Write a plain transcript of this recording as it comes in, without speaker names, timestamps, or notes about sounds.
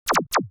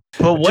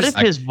But what if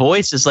his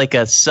voice is like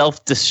a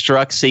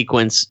self-destruct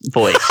sequence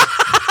voice?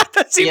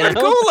 That's even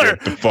cooler.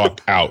 Get the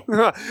fuck out.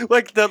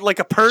 like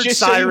a purge Just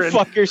siren. so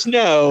you fuckers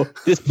know,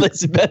 this place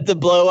is about to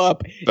blow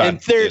up in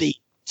 30,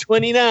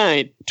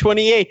 29,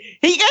 28.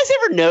 Hey, you guys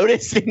ever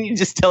notice? And you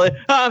just tell it,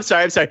 I'm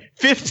sorry,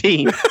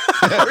 15.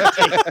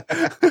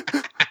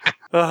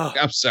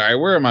 I'm sorry.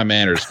 Where are my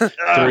manners?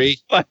 3.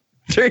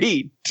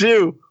 3,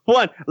 2,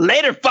 1.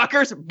 Later,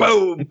 fuckers.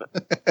 Boom.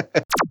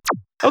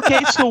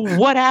 Okay, so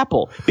what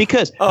apple?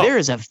 Because there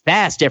is a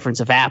vast difference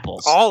of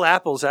apples. All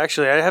apples,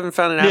 actually. I haven't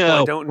found an apple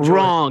I don't enjoy.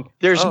 Wrong.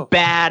 There's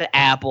bad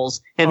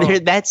apples. And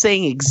that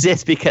saying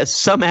exists because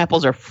some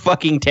apples are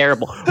fucking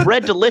terrible.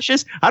 Red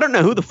Delicious, I don't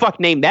know who the fuck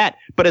named that,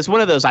 but it's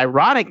one of those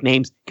ironic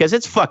names because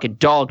it's fucking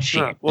dog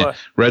shit.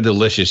 Red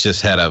Delicious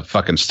just had a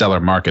fucking stellar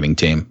marketing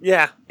team.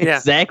 Yeah.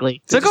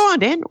 Exactly. So go on,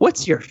 Dan.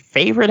 What's your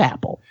favorite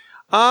apple?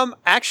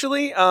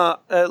 Actually,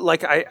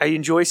 I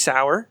enjoy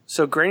sour.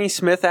 So Granny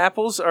Smith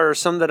apples are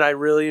some that I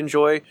really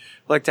enjoy,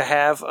 like to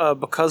have,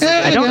 because of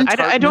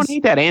I don't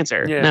need that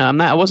answer. Yeah. No, I'm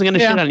not. I wasn't going to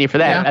shit on you for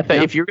that. I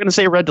thought if you were going to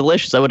say Red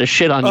Delicious, I would have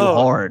shit on you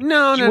hard.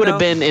 No, you would have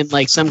been in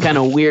like some kind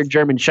of weird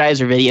German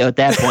Scheiser video at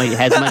that point. It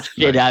has much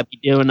shit I'd be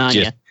doing on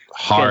you.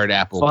 Hard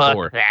apple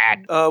core.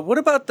 What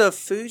about the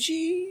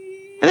Fuji?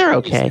 They're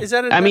okay. Is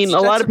that a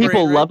lot of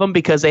people love them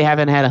because they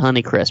haven't had a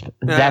Honeycrisp.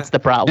 That's the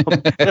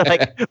problem. They're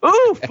like,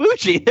 ooh,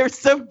 Fuji, they're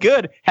so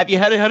good. Have you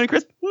had a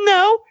Honeycrisp?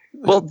 No.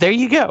 Well, there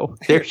you go.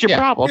 There's your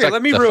problem. Here,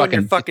 let me ruin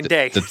your fucking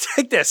day.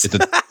 Take this.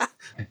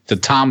 The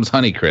Tom's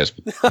Honeycrisp.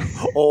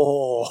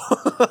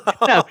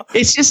 No,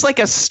 it's just like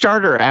a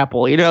starter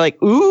apple. You know, like,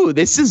 ooh,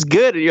 this is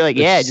good. And you're like,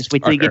 yeah, just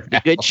wait till you get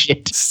the good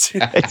shit.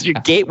 It's your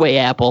gateway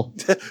apple.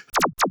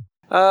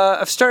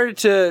 I've started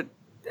to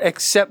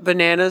accept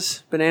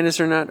bananas. Bananas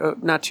are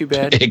not too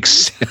bad. Like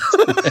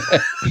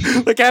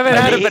I haven't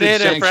had a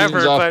banana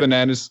forever.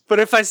 Bananas. But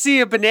if I see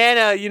a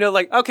banana,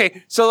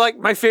 okay, so like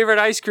my favorite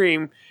ice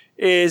cream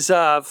is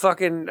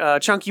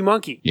Chunky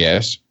Monkey.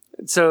 Yes.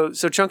 So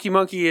Chunky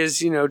Monkey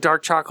is,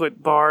 dark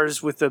chocolate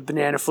bars with the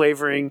banana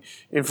flavoring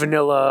and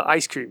vanilla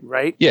ice cream,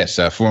 right? Yes,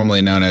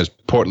 formerly known as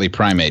Portly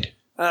Primate.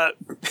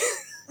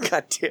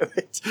 God damn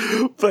it!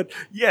 But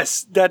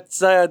yes,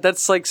 that's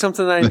like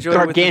something I enjoy.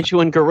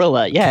 Gargantuan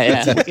gorilla,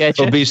 yeah.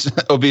 Gotcha.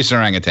 Obese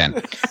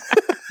orangutan.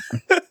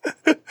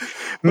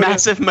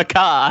 Massive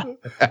macaw.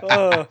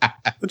 I'm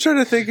trying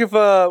to think of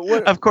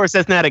what. Of course,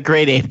 that's not a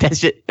great ape. That's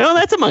just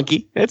that's a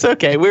monkey. It's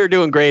okay. We were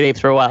doing great apes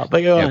for a while,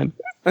 but go on.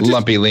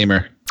 Lumpy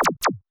lemur.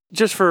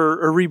 Just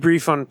for a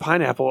rebrief on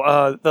pineapple,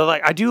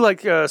 I do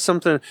like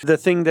the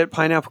thing that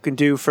pineapple can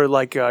do for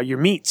like your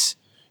meats,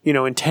 in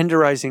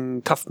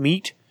tenderizing cuffed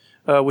meat.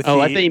 I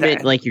thought you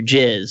meant like your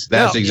jizz.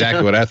 That's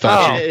exactly what I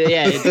thought.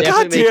 Yeah, it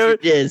definitely makes your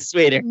jizz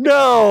sweeter.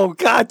 No,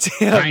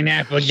 goddamn.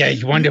 Pineapple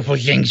does wonderful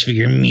things for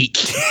your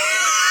meat.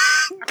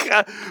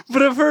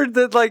 But I've heard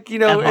that,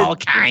 of all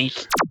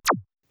kinds.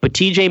 But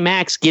TJ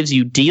Maxx gives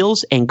you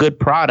deals and good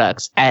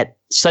products at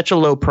such a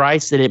low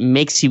price that it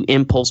makes you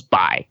impulse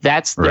buy.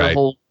 That's the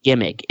whole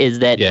gimmick. Is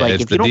that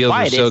if you don't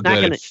buy it, it's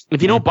not gonna.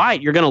 If you don't buy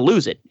it, you're gonna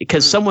lose it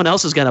because someone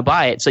else is gonna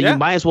buy it. So you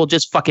might as well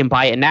just fucking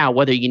buy it now,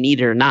 whether you need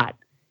it or not.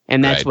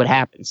 And that's what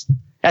happens.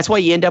 That's why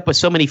you end up with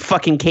so many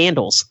fucking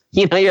candles.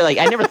 You're like,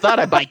 I never thought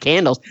I'd buy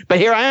candles, but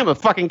here I am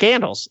with fucking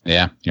candles.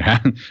 Yeah.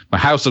 My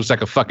house looks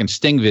like a fucking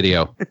Sting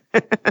video.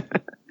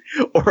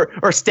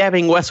 or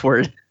stabbing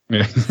westward.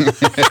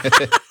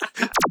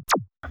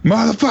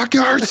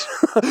 Motherfuckers!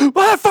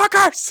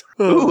 Motherfuckers!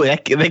 Ooh, they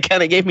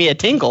kind of gave me a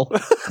tingle.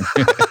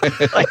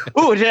 Like,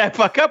 ooh, did I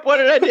fuck up? What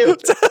did I do?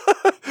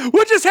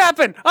 What just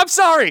happened? I'm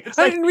sorry.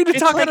 I didn't mean to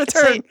talk out of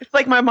turn. It's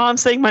like my mom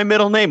saying my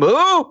middle name.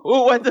 Ooh,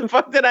 what the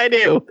fuck did I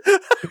do?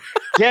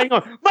 Dad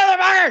going,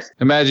 motherfuckers!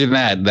 Imagine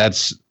that.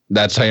 That's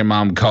how your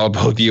mom called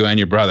both you and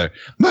your brother.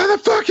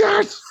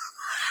 Motherfuckers!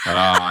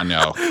 Oh,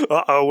 no.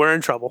 Uh-oh, we're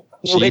in trouble.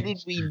 What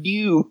did we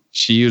do?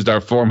 She used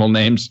our formal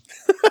names.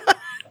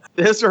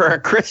 Those are our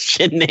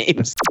Christian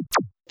names.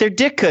 They're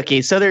dick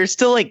cookies, so they're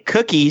still like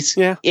cookies.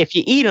 Yeah. If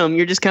you eat them,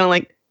 you're just kind of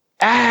like,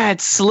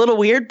 it's a little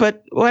weird,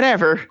 but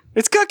whatever.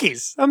 It's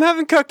cookies. I'm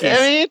having cookies. I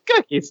mean, it's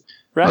cookies.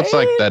 Right? It's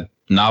like that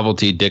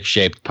novelty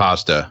dick-shaped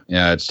pasta.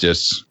 Yeah, it's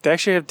just... They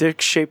actually have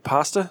dick-shaped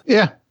pasta?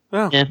 Yeah.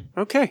 Oh, yeah.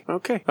 Okay.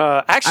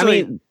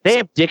 Actually, they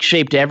have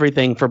dick-shaped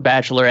everything for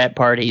bachelorette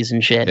parties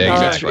and shit. Yeah,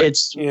 exactly.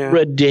 It's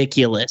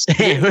ridiculous.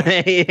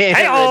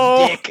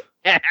 Hey-oh! Dick.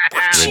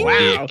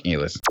 Wow.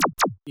 Ridiculous.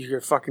 You're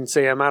gonna fucking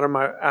say I'm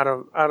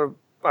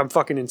I'm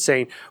fucking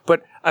insane.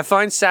 But I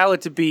find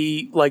salad to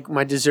be like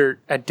my dessert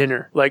at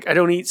dinner. Like I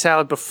don't eat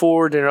salad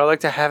before dinner. I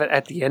like to have it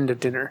at the end of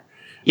dinner.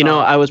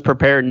 I was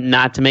prepared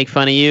not to make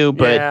fun of you,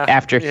 but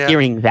after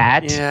hearing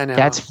that,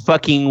 that's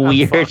fucking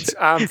weird.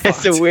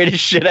 That's the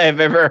weirdest shit I've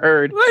ever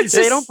heard.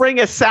 They don't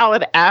bring a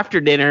salad after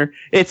dinner.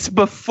 It's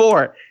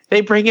before. They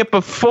bring it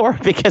before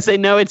because they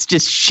know it's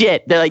just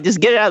shit. They're like,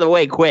 just get it out of the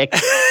way quick.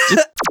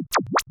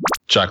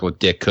 chocolate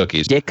dick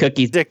cookies. Dick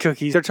cookies. Dick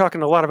cookies. They're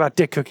talking a lot about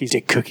dick cookies.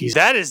 Dick cookies.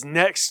 That is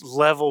next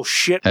level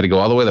shit. Had to go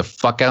all the way the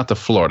fuck out to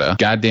Florida.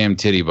 Goddamn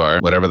titty bar.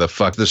 Whatever the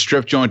fuck. The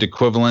strip joint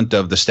equivalent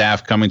of the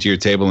staff coming to your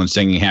table and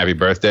singing happy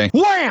birthday.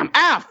 Wham!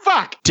 Ah,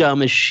 fuck!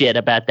 Dumb as shit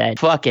about that.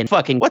 Fucking.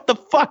 What the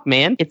fuck,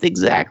 man? It's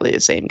exactly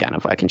the same kind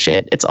of fucking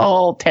shit. It's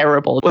all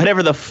terrible.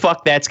 Whatever the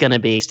fuck that's gonna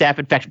be. Staff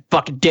infection.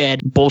 Fucking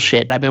dead.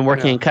 Bullshit. I've been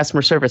working in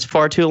customer service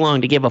far too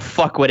long to give a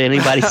fuck what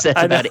anybody says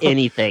about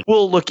anything.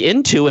 We'll look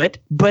into it,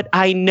 but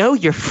I know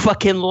you're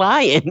fucking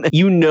lying.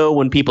 You know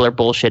when people are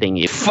bullshitting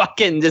you.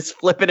 Fucking just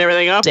flipping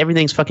everything up.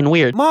 Everything's fucking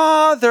weird.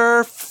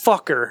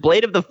 Motherfucker.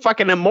 Blade of the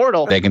fucking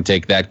immortal. They can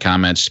take that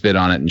comment, spit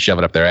on it, and shove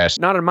it up their ass.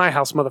 Not in my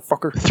house,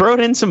 motherfucker. Throw it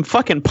in some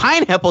fucking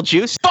pineapple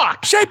juice.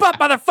 Fuck. Shape up,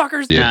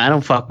 motherfuckers. Yeah. Nah, I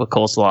don't fuck with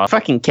coleslaw.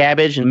 Fucking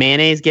cabbage and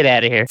mayonnaise. Get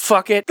out of here.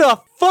 Fuck it. The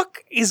fuck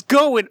is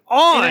going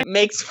on? It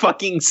makes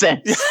fucking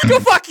sense. Go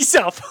fuck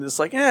yourself. It's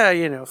like,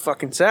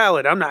 fucking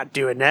salad. I'm not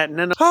doing that. And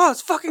then,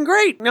 it's fucking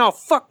great. No,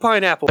 fuck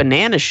pineapple.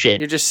 Banana shit.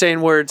 You're just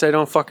saying words. I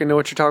don't fucking know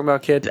what you're talking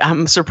about, kid.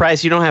 I'm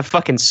surprised you don't have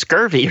fucking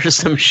scurvy or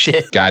some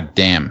shit. God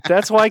damn.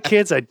 That's why,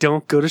 kids, I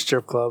don't go to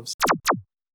strip clubs.